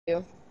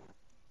you.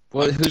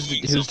 What? Whose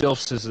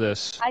Dilfs is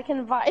this? I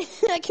confide.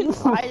 I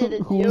confided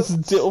in you. Whose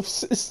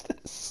Dilfs is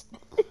this?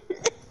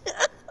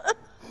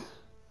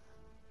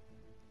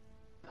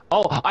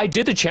 Oh, I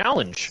did the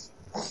challenge.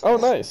 Oh,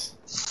 nice.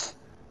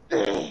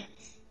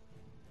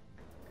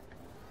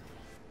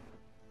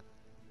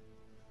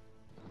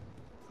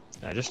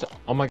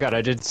 Oh my god,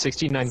 I did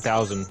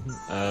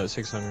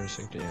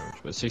 69,660 damage,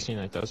 but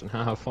 69,000.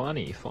 Haha,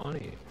 funny.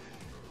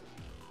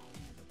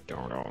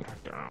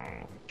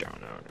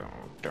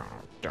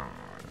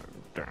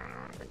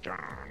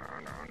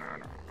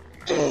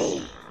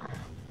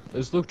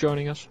 Is Luke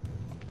joining us?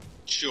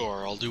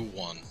 Sure, I'll do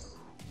one.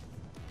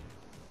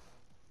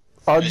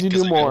 How'd you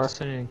do more?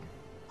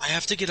 I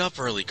have to get up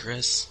early,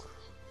 Chris.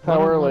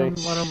 How early?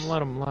 Let him.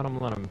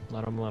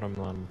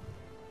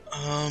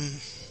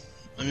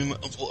 I mean,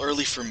 well,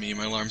 early for me.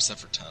 My alarm's set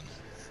for 10.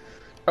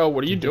 Oh,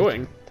 what are you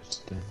doing?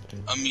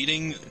 I'm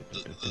meeting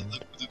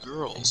the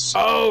girls.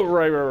 Oh,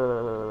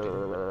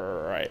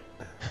 right.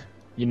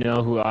 You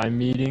know who I'm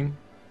meeting?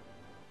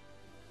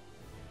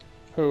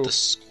 Who? The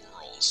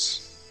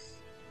squirrels.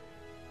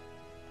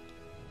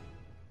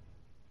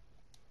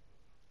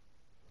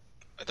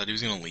 I thought he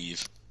was gonna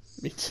leave.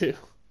 Me too.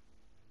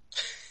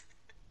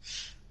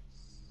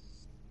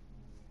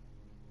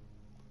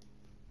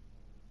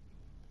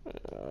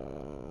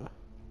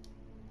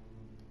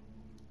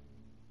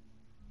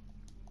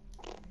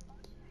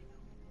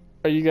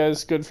 Are you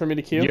guys good for me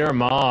to queue? Your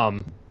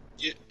mom.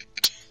 Yeah.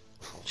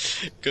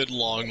 Good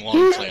long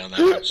play on that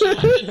one.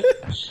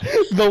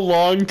 The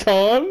long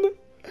con?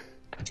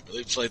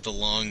 Really played the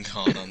long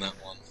con on that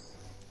one.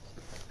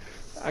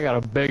 I got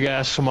a big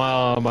ass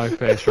smile on my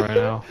face right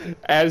now.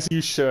 As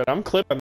you should. I'm clipping.